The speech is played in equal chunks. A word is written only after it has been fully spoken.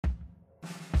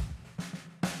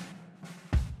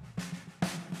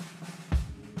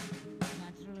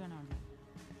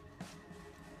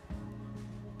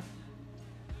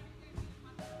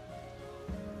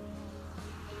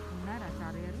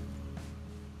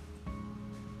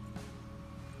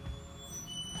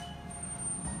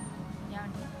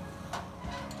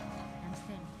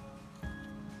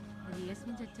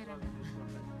వచ్చారంట.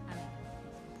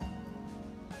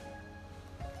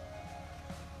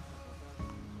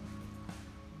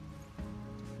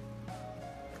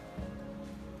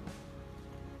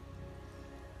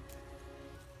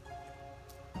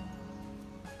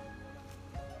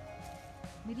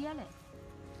 మిరియాలే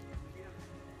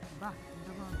బా ఎంత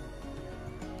బాగుంది.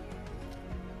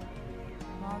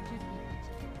 మామిడి చెట్టు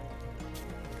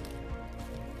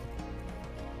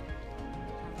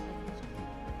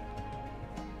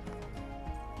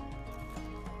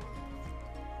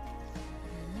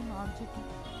ఇవన్నీ మామిడి చెట్టు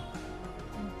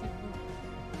చెట్లు.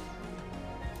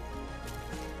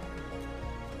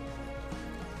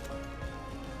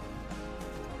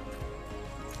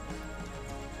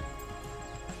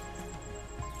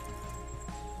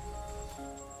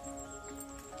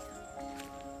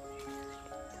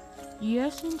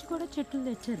 యూఎస్ నుంచి కూడా చెట్లు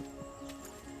తెచ్చారు.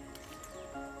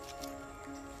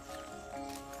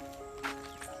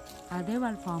 అదే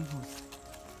వాళ్ళ ఫామ్ హౌస్.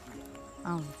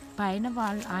 అవును, పైన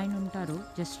ఆయన ఉంటారు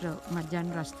జస్ట్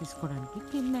మధ్యాహ్నం రష్ తీసుకోవడానికి,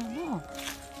 కిందేమో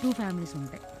 2 ఫ్యామిలీస్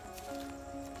ఉంటాయి.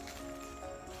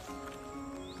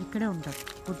 ఇక్కడే ఉంటారు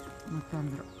మొత్తం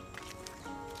అందరూ.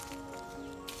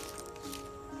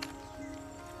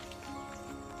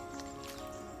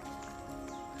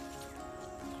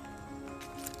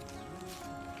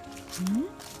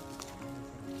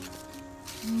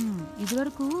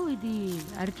 ఇదివరకు ఇది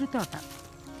అరటి తోట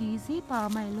తీసి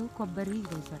పామాయిలు కొబ్బరి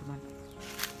వేశారు వాళ్ళు.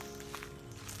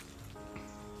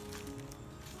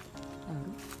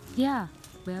 ఎవరు? యా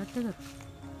బేవత్త గారు.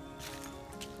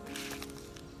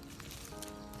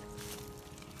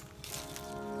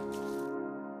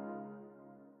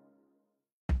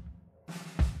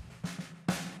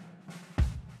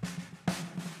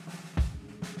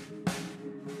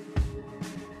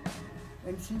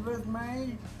 And she was my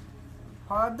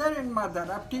father and mother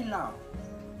up till now.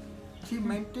 She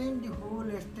maintained the whole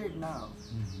estate now.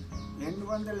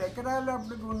 200 ఎకరాలు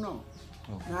అప్పుడు ఉన్నాం.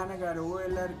 నాన్నగారు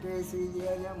ఓఎల్ఆర్కే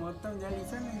సీజీఆర్ మొత్తం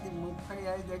కలిసాను. ఇది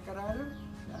 35 ఎకరాలు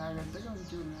జాగ్రత్తగా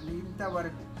ఉంచి ఉన్నాను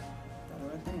ఇంతవరకు.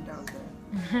 తర్వాత ఏంటి అవుతాయి.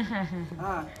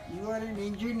 You are N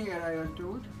engineer I was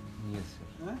told. Yes sir.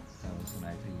 I was an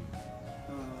IT.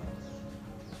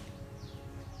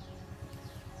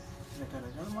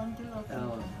 రకరకాల మనుషులు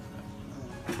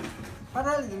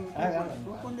పర్వాలేదు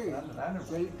చూసుకోండి.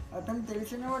 అతను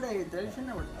తెలిసినవాడే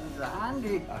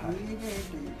రాండి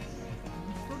ఏంటి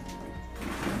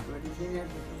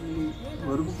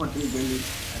ଘରକୁ ପଠେଇଦେଲି।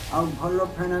 ଆଉ ଭଲ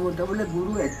ଫେଣା ଗୋଟେ ବୋଲେ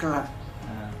ଗୁରୁ ଏକଲା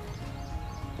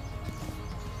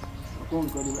କ'ଣ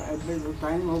କରିବା। ଏବେ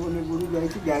ଟାଇମ୍ ହେବନି, ଗୁରୁ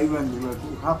ଯାଇଛି ଗାଈ ବାନ୍ଧିବାକୁ।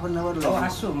 ହାଫ୍ ଆନ୍ ଆୱାର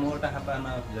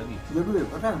ଜଗିବେ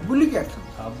କଥା ବୁଲିକି ଆସ।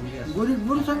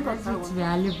 ଗୁରୁ ସାଙ୍ଗେ କଥା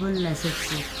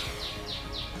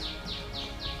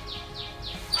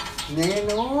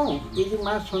నేను ఇది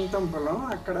మా సొంతం పొలం,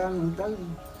 అక్కడ అంతా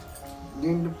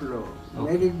నిండు పొలం,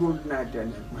 వెరీ గుడ్ నాట్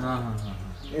అని.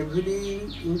 Every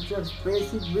inch of space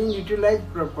is being utilise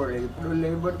properly. ఇప్పుడు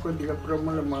లేబర్ కొద్దిగా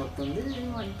ప్రాబ్లం అవుతుంది,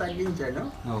 తగ్గించాను.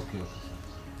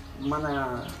 మన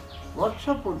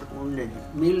వర్క్షాప్ ఉండేది,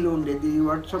 మిల్లు ఉండేది,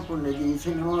 వర్క్షాప్ ఉండేది,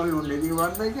 సినిమాలు ఉండేది,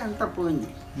 వాటికి అంతా పోయింది.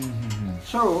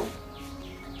 సో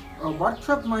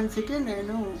వర్క్షాప్ మనిషికి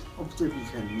నేను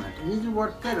ఒప్పించాను అనమాట. Is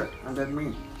worker under me,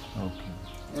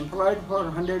 employed for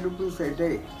 100 rupees a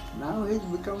day. Now he's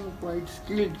become quite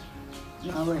skilled.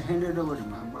 Now I handed over to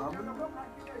my Babu.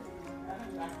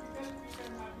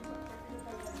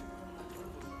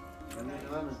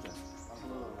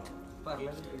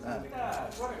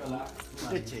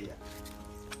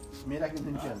 మీరు అక్కడ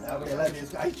నుంచి ఎలా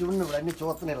తీసుకు అవి చూడండి అన్ని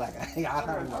చూస్తున్నాయి ఇలాగా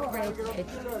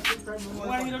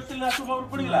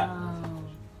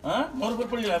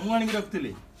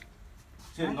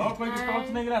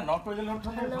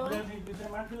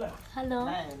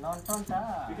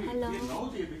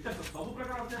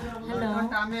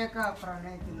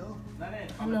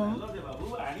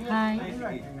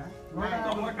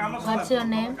What's your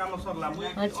name?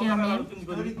 What's your name?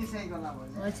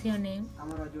 What's your name?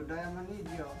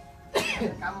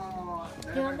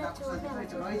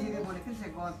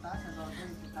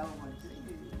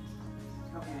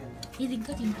 ఇది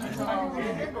ఇంకా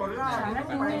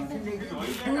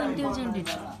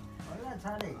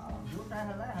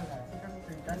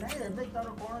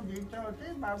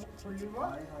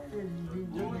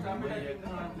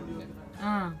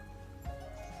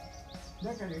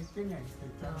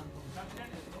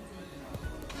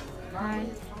హాయ్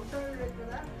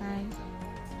హాయ్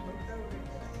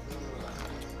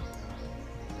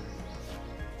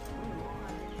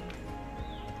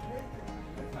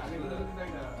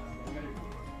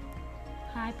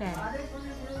హాయ్ పేరెంట్.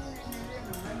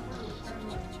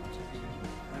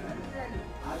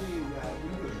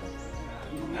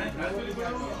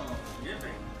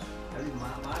 అది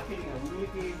మార్కెటింగ్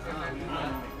ఊరికి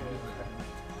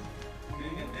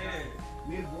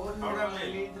మీరు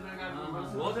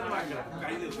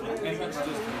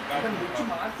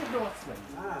మార్కెట్ వస్తుంది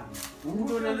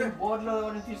ఊళ్ళో బోర్డులో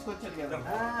తీసుకొచ్చారు కదా.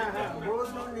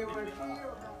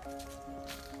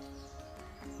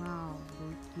 Wow,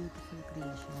 beautiful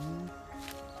creation.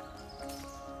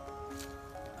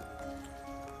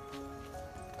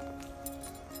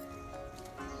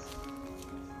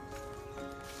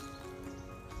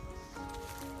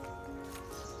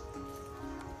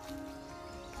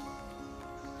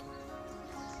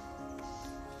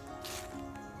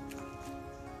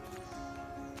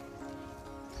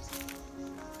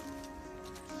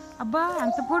 అబ్బా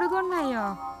అంత పొడుగు ఉన్నాయో,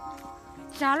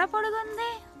 చాలా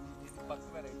పొడుగుంది.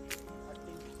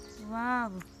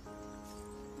 వావ్,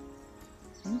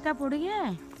 ఇంత పొడిగే.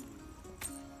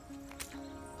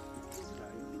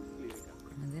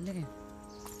 అదేలే.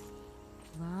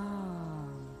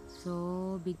 Wow, so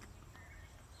big.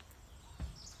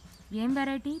 ఏం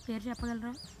వెరైటీ పేరు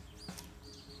చెప్పగలరా?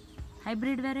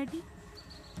 హైబ్రిడ్ వెరైటీ,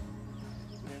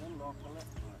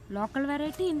 లోకల్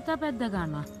వెరైటీ, ఇంత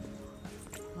పెద్దగానా?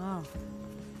 వావ్.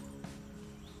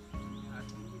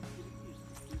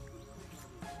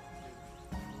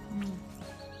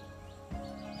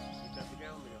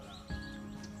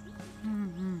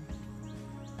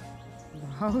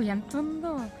 వావ్, ఎంత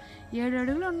ఉందో, 7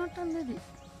 అడుగులు ఉన్నట్టుంది ఇది.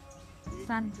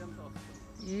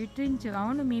 8 ఇంచ్.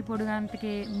 అవును, మీ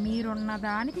పొడుగంతకి మీరున్న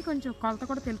దానికి కొంచెం కొలత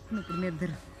కూడా తెలుస్తుంది. ఇప్పుడు మీ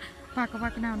ఇద్దరు పక్క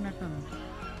పక్కనే ఉన్నట్టుంది.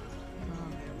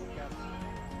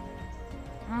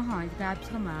 ఆహా, ఇది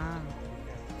క్యాప్సికమా?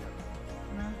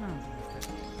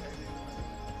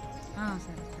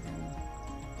 సరే సరే.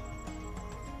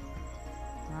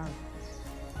 వావ్.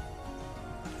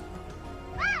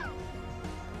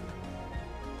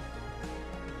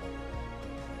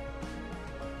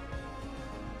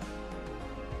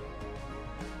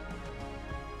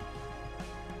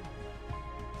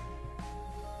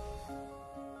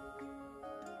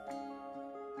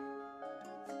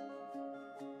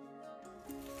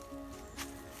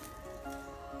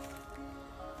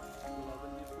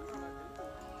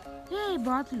 ఏ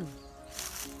బాతులు,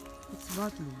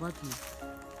 బాతులు.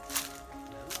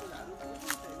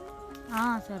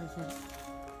 సరే సరే.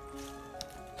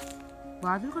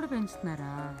 బాతులు కూడా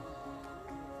పెంచుతున్నారా?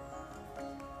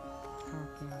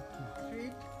 Okay okay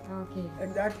okay.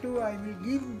 And that too, I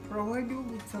will provide you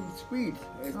with some seeds.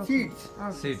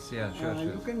 Seeds, yeah, sure.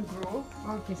 You can grow.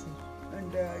 Okay sir.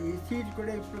 And ఈ సీడ్స్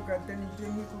కూడా ఇప్పుడు కట్ట నుంచి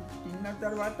మీకు తిన్న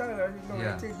తర్వాత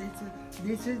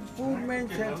this is food man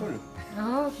షేపుల్.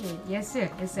 Okay, yes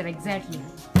sir, exactly.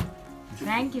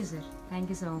 Thank you sir, thank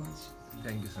you so much.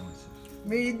 Thank you so much, sir.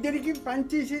 మీ ఇద్దరికి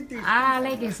పంచేసి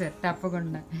అలాగే సార్,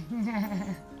 తప్పకుండా.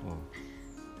 Oh.